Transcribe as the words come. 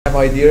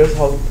ideas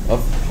how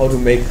to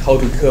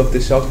curve the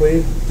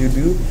shockwave? You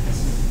do?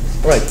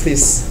 All right,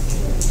 please.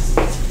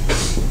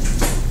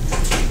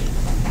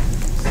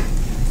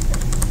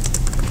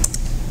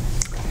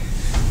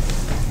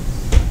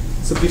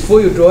 So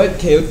before you draw it,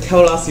 can you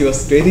tell us your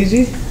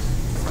strategy?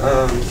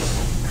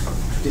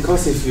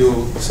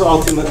 Because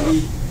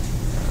ultimately,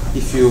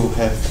 if you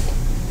have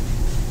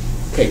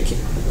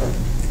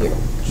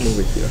move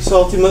it here. So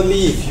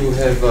ultimately, if you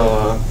have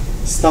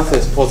stuff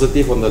that's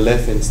positive on the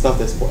left and stuff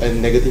that's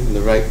negative on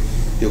the right,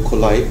 they'll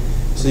collide.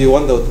 So you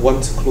want the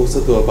ones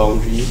closer to a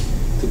boundary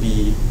to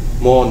be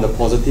more on the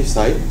positive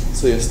side,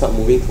 so you start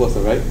moving towards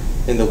the right,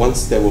 and the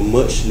ones that will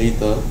merge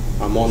later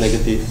are more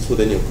negative, so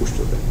then you'll push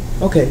to the right.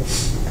 Okay.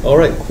 All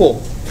right.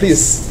 Cool.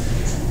 Please.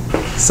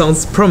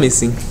 Sounds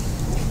promising.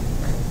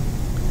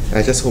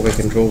 I just hope I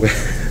can draw well.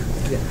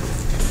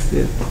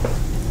 Yeah.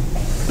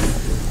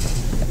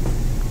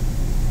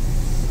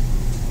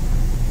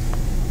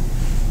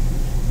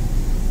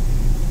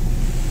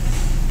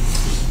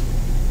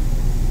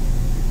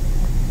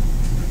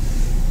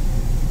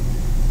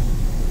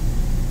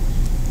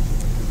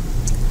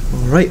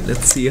 Alright,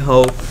 let's see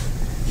how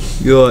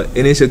your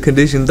initial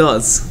condition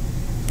does.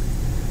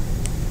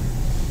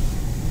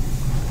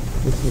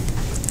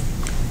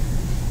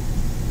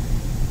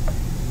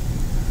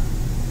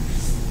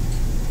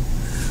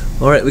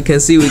 Alright, we can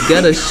see we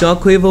get a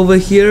shockwave over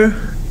here,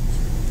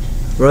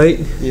 right?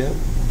 Yeah.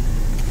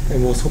 I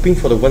was hoping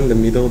for the one in the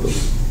middle though.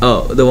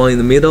 Oh, the one in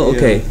the middle? Yeah,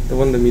 okay. the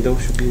one in the middle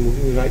should be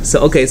moving right. So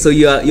okay, so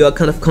you are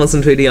kind of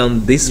concentrating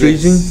on this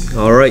region?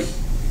 Alright.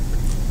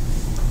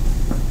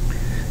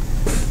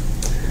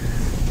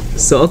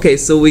 So okay,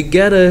 so we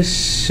get a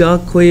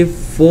shockwave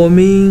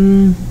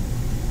forming.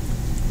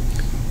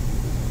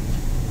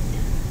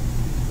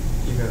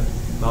 You got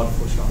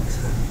multiple shocks.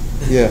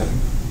 Yeah.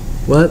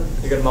 What?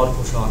 You get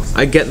multiple shocks.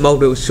 I get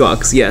multiple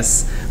shocks,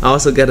 yes. I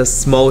also get a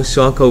small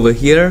shock over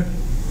here.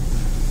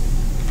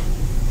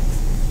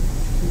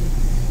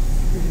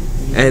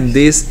 And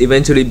this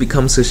eventually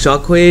becomes a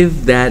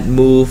shockwave that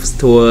moves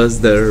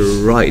towards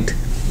the right.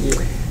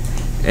 Yeah.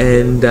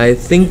 And I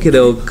think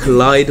it'll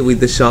collide with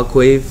the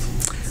shockwave.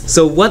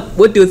 So what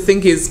do you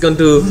think is going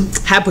to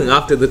happen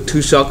after the two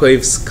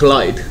shockwaves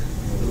collide?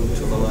 Move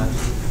to the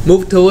left.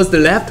 Move towards the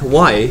left?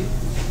 Why?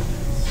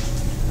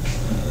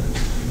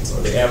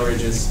 So the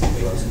average is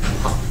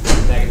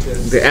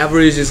negative. The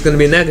average is going to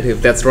be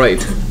negative, that's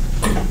right.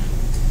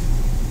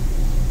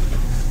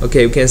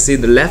 Okay, you can see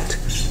the left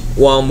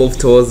one move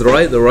towards the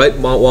right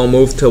one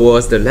move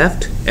towards the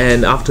left,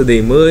 and after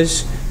they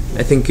merge,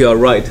 I think you are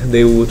right,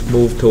 they would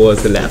move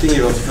towards the I left. think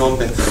it was drawn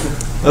better.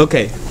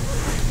 Okay.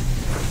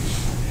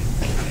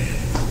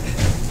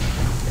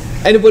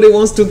 Anybody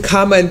wants to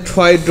come and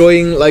try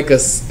drawing like a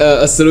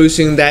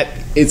solution that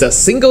is a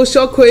single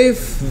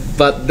shockwave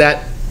but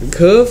that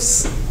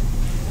curves?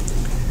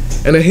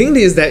 And the hint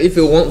is that if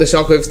you want the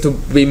shockwaves to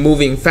be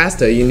moving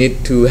faster, you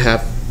need to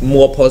have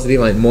more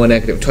positive and more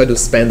negative. Try to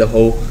span the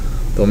whole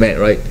domain,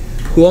 right?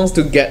 Who wants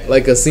to get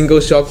like a single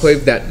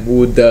shockwave that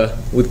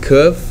would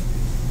curve?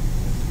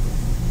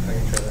 I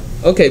can try that.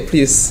 Okay,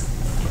 please.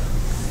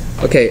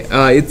 Okay,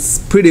 it's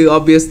pretty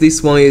obvious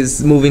this one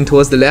is moving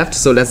towards the left,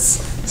 so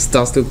let's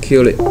start to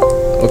kill it.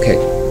 Okay.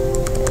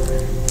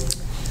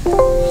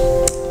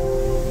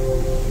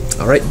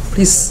 All right,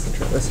 please.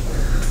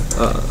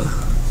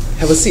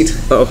 Have a seat.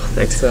 Oh,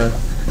 thanks.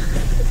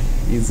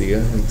 Easier.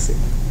 Let me see.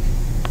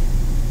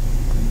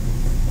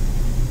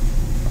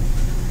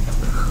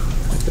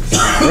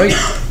 All right.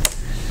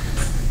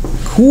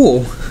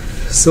 Cool.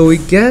 So we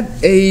get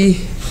a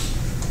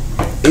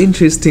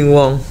interesting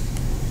one.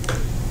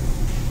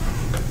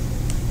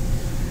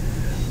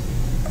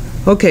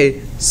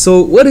 Okay.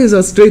 So what is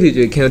a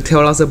strategy? Can you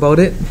tell us about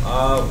it?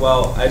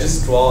 Well, I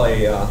just draw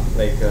a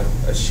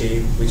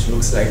shape which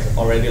looks like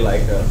already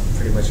like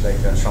pretty much like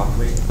a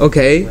shockwave.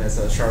 Okay. So it has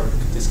a sharp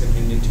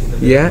discontinuity in the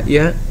middle. Yeah,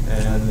 yeah.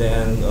 And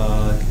then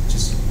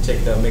just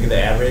make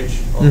the average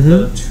of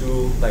the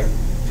two like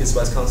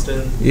piecewise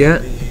constant. Yeah.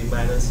 The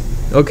minus.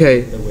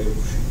 Okay. The wave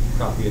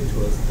propagate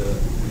towards the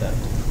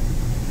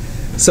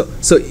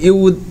left. So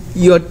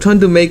you are trying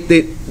to make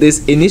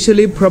this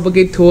initially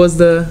propagate towards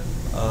the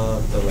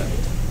left.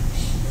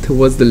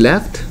 Towards the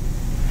left,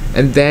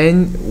 and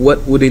then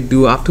what would it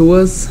do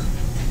afterwards?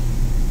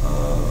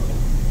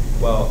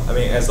 Well, I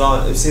mean,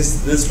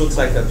 since this looks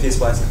like a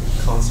piecewise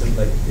constant,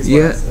 like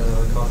piecewise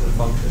constant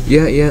function.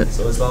 Yeah, yeah.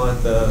 So as long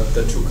as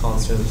the two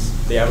constants,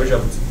 the average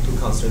of two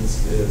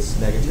constants is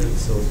negative,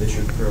 so they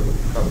should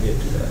propagate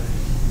to that.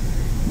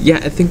 Yeah,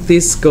 I think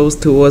this goes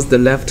towards the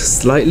left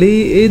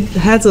slightly. It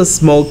has a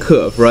small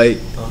curve, right?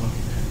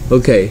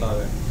 Okay.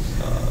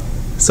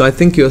 So I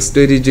think your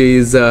strategy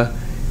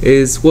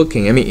is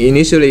working. I mean,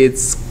 initially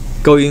it's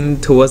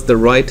going towards the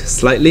right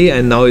slightly,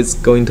 and now it's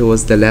going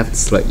towards the left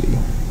slightly.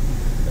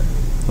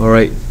 All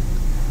right.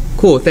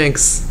 Cool.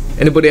 Thanks.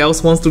 Anybody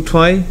else wants to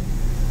try?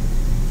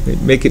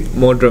 Make it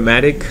more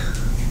dramatic.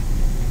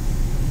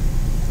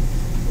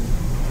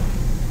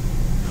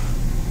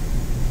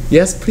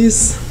 Yes,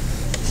 please.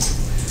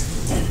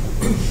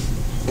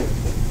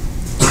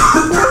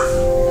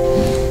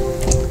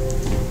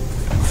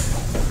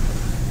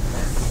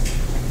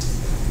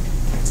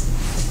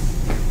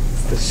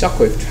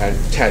 shockwave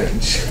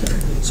challenge.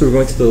 So we're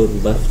going to the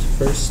left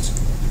first?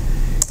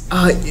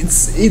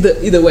 It's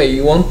either way.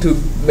 You want to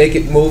make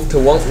it move to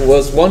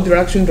one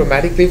direction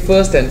dramatically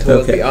first and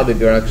towards the other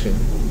direction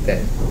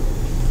then.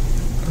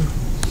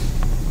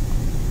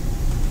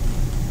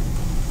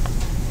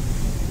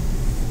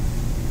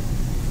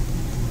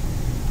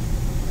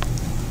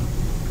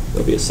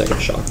 There'll be a second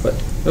shock, but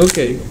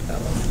okay.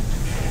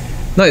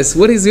 Nice.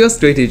 What is your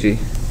strategy?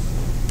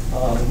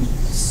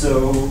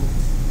 So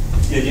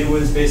the idea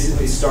was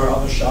basically start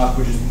off a shock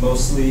which is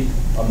mostly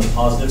on the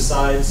positive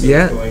side, so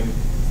it's going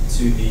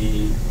to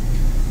the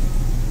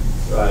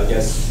I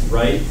guess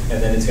right,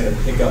 and then it's going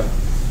to pick up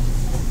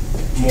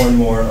more and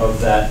more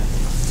of that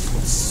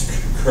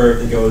curve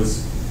that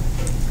goes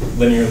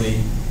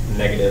linearly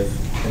negative,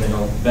 and then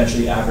it'll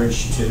eventually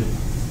average to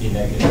be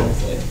negative,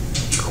 hopefully.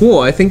 Cool.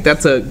 I think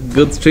that's a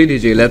good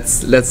strategy.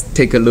 Let's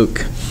take a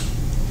look.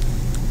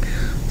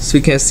 So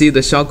you can see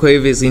the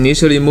shockwave is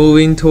initially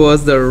moving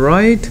towards the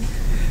right,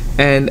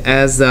 and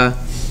as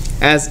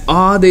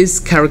all these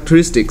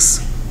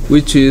characteristics,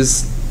 which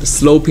is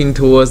sloping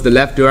towards the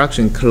left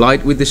direction,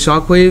 collide with the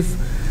shockwave,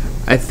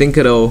 I think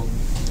it'll,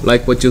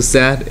 like what you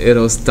said,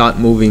 it'll start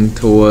moving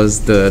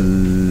towards the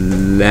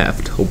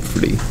left,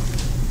 hopefully.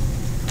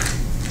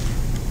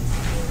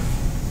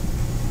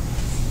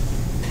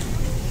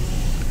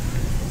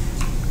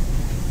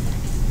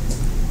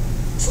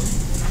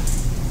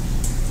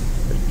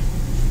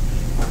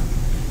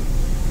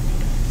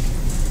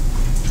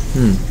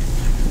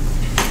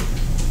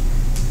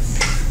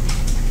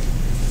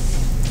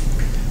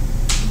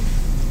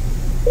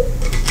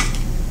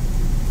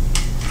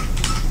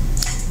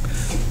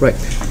 Right.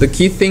 The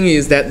key thing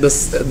is that the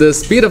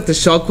speed of the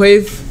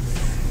shockwave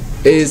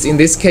is, in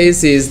this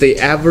case, is the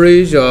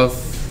average of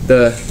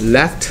the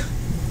left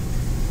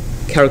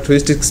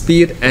characteristic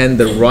speed and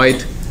the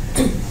right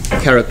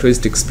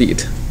characteristic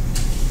speed.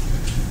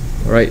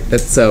 All right.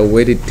 Let's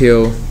wait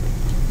till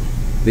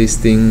this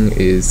thing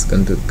is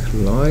going to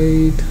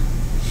collide.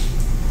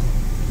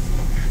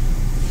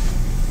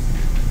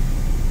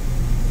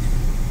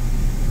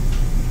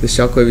 The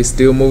shockwave is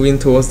still moving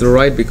towards the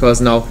right because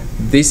now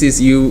this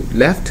is U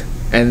left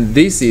and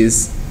this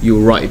is U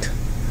right.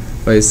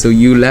 Right, so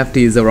U left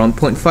is around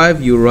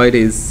 0.5, U right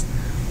is,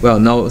 well,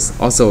 now it's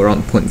also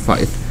around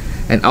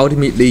 0.5. And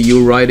ultimately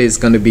U right is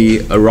going to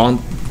be around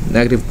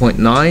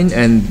 -0.9,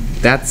 and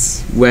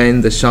that's when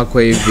the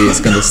shockwave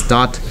is going to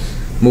start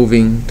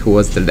moving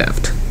towards the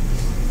left.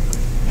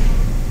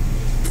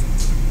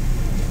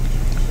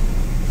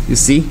 You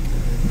see,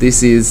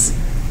 this is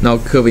now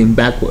curving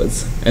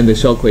backwards, and the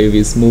shockwave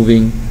is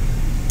moving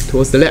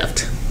towards the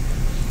left.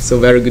 So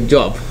very good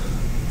job.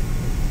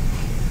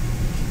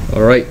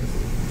 All right,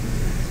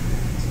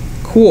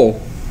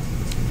 cool.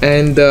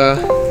 And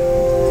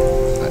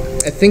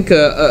I think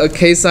a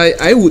case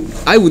I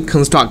would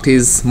construct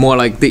is more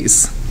like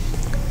this.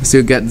 So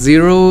you get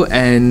 0,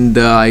 and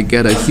I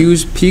get a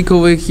huge peak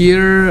over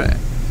here,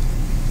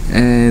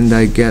 and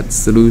I get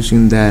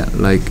solution that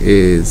like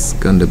is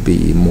gonna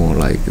be more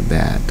like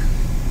that.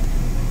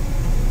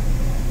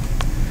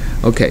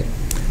 Okay,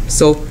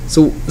 so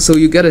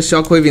you get a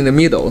shockwave in the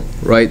middle,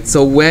 right?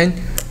 So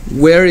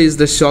where is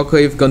the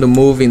shockwave going to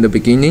move in the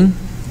beginning?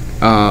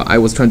 I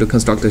was trying to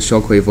construct a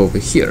shockwave over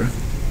here.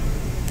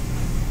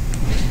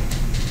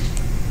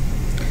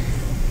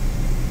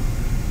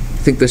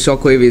 I think the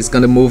shockwave is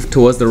going to move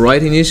towards the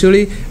right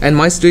initially, and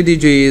my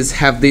strategy is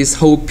have this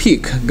whole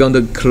peak going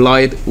to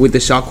collide with the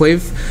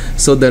shockwave,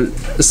 so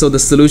the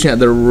solution at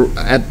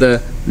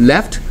the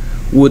left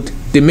would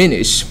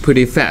diminish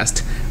pretty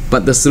fast.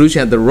 But the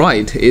solution at the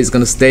right is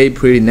going to stay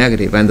pretty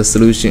negative, and the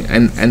solution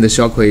and the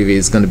shockwave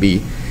is going to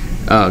be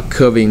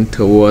curving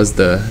towards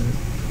the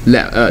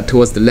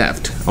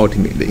left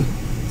ultimately.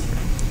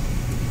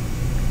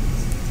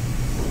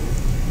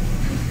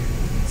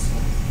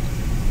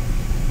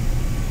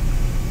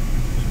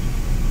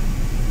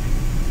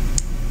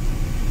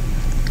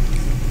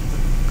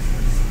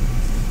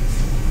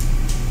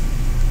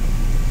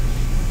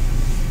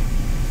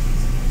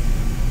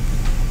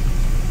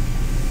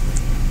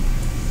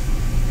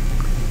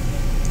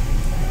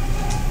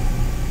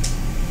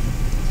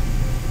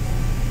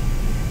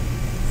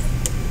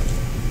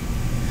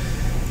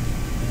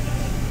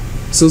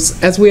 So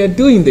as we are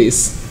doing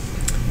this,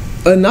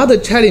 another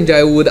challenge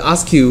I would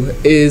ask you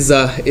is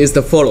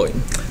the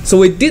following. So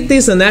we did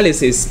this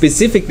analysis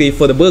specifically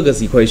for the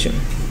Burger's equation.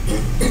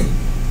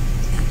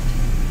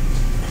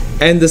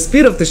 And the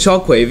speed of the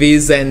shockwave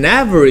is an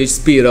average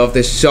speed of the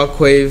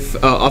shockwave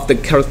of the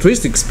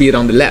characteristic speed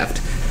on the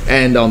left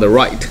and on the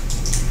right.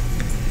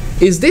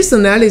 Is this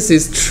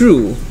analysis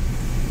true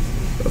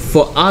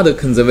for other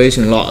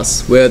conservation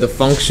laws where the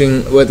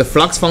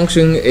flux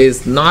function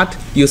is not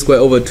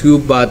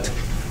U²/2 but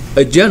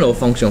a general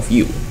function of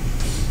U?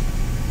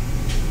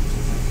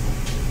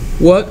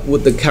 What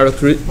would the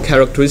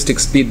characteristic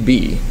speed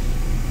be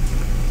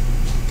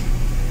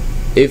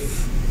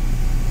if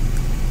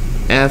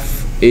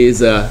f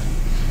is a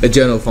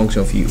general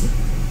function of U?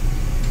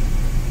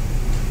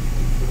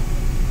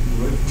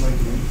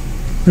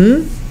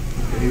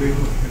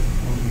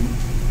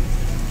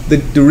 the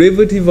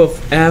derivative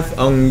of f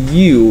on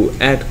u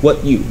at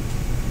what u?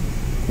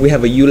 We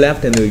have a u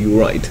left and a u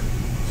right.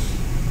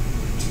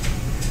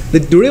 The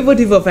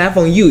derivative of f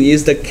on u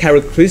is the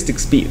characteristic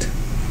speed,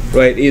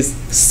 right? Is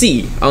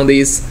c on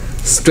these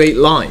straight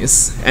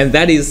lines, and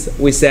that is,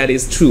 we said,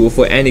 is true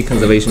for any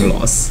conservation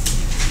laws.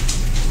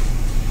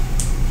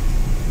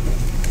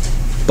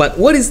 But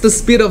what is the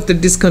speed of the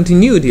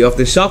discontinuity of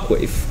the shock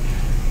wave?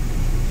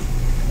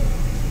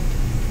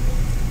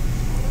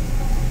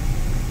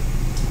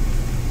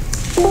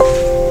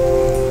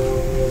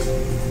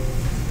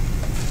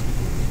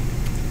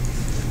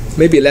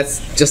 Maybe let's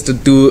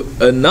just do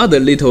another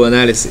little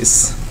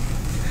analysis.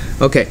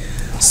 Okay,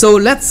 so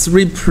let's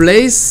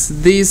replace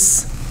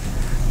this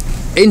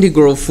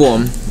integral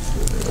form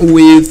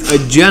with a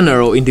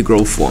general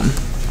integral form.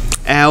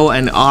 L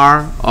and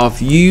R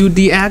of u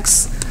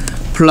dx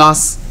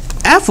plus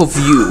f of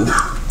u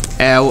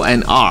L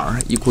and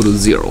R equal to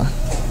 0.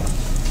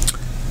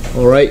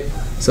 Alright,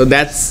 so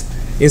that's,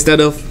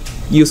 instead of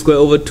u squared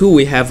over 2,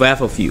 we have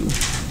f of u.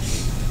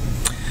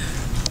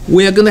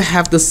 We are going to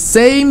have the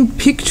same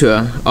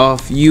picture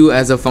of u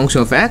as a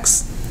function of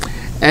x,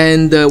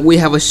 and we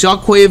have a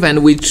shock wave,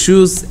 and we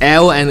choose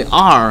L and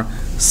R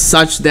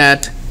such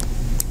that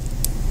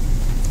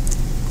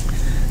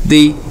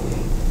they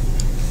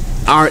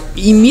are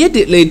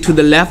immediately to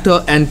the left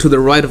and to the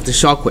right of the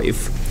shock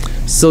wave,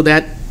 so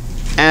that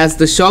as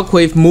the shock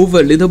wave moves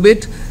a little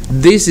bit,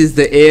 this is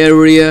the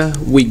area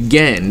we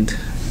gained,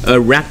 a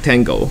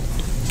rectangle.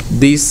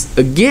 This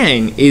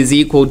again is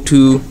equal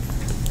to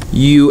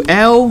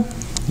UL,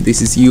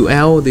 this is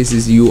UL, this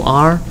is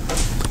UR,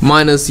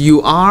 minus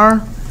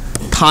UR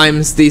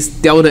times this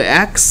delta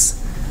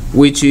x,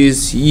 which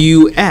is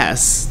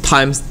US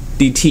times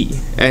dt,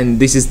 and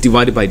this is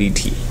divided by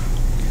dt,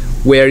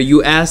 where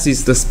US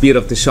is the speed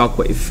of the shock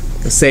wave.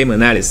 The same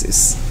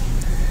analysis.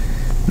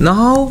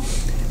 Now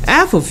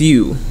f of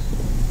u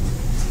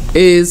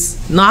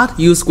is not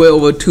u squared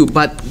over 2,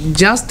 but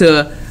just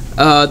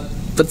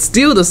but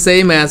still the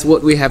same as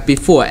what we have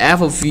before,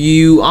 f of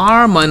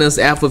ur minus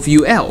f of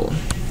ul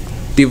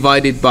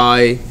divided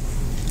by,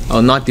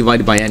 or not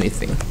divided by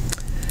anything,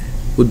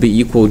 would be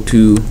equal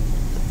to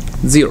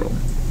 0.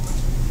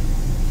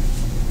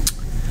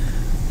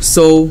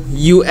 So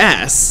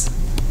us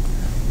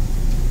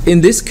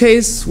in this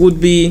case would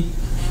be,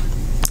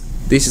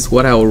 this is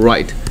what I will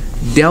write,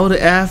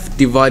 delta f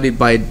divided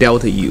by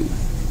delta u,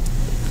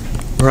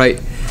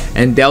 right?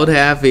 And delta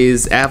f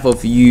is f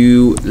of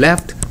u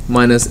left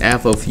minus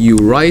f of u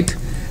right,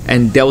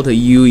 and delta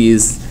u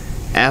is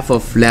f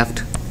of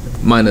left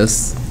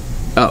minus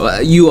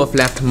u of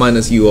left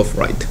minus u of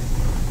right.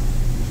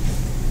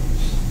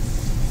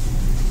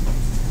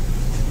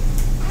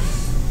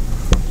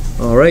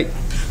 All right,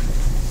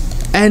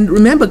 and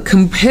remember,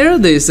 compare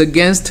this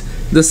against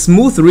the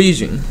smooth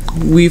region.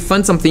 We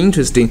find something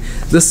interesting.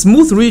 The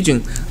smooth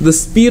region, the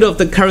speed of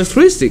the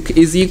characteristic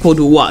is equal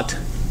to what?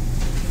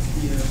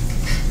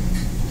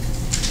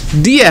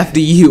 df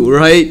du,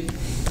 right?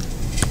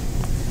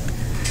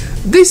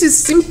 This is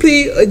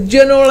simply a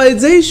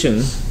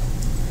generalization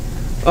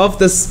of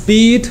the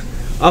speed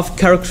of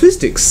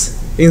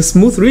characteristics in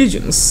smooth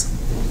regions.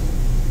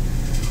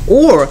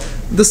 Or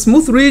the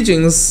smooth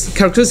regions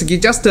characteristic is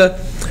just the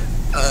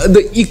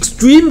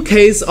extreme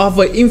case of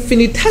an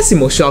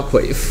infinitesimal shock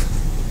wave,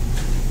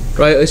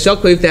 right? A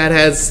shock wave that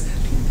has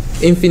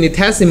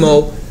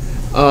infinitesimal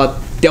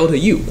delta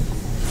u.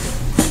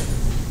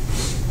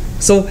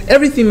 So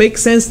everything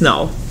makes sense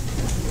now,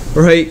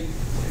 right?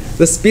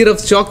 The speed of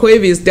shock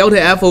wave is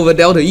delta f over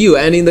delta u,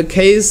 and in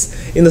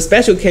the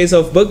special case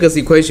of Burger's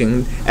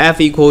equation,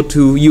 f equal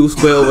to u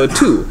squared over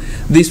 2,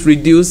 this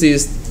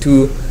reduces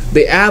to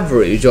the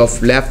average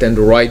of left and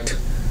right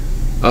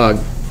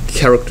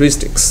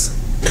characteristics.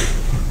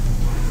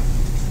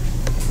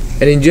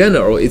 And in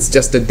general, it's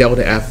just a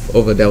delta f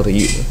over delta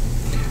u.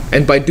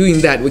 And by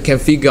doing that, we can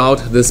figure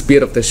out the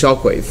speed of the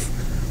shock wave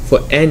for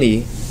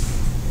any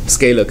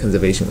scalar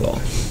conservation law.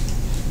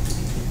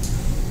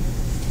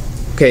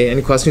 Okay,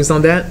 any questions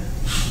on that?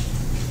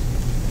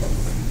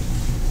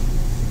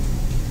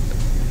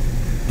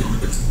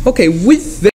 Okay, with that,